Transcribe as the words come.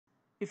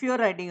If you are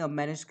writing a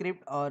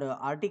manuscript or an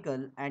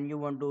article and you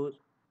want to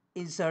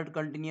insert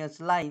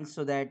continuous lines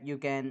so that you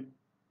can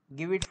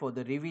give it for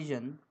the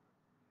revision,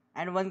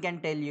 and one can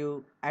tell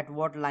you at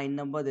what line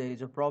number there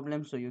is a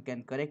problem so you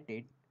can correct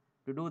it.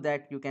 To do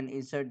that, you can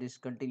insert this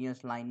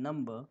continuous line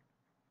number.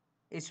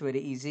 It's very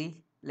easy.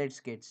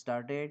 Let's get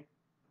started.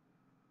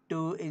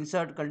 To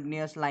insert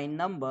continuous line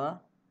number,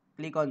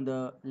 click on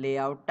the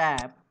layout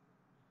tab.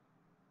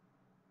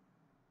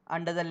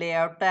 Under the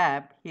layout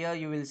tab, here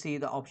you will see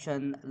the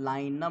option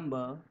line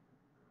number.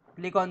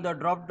 Click on the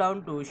drop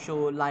down to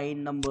show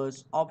line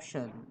numbers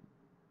option.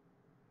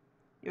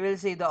 You will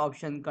see the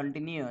option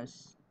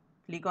continuous.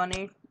 Click on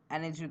it,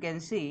 and as you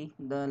can see,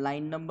 the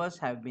line numbers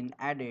have been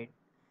added.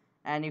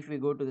 And if we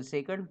go to the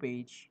second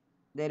page,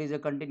 there is a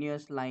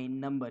continuous line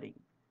numbering.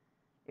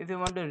 If you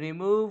want to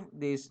remove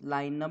this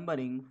line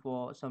numbering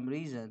for some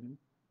reason,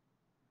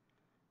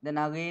 then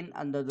again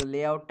under the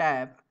layout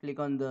tab, click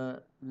on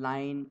the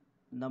line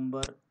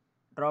number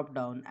drop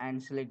down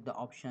and select the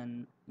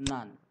option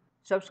none.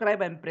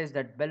 Subscribe and press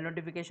that bell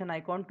notification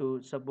icon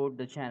to support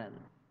the channel.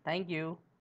 Thank you.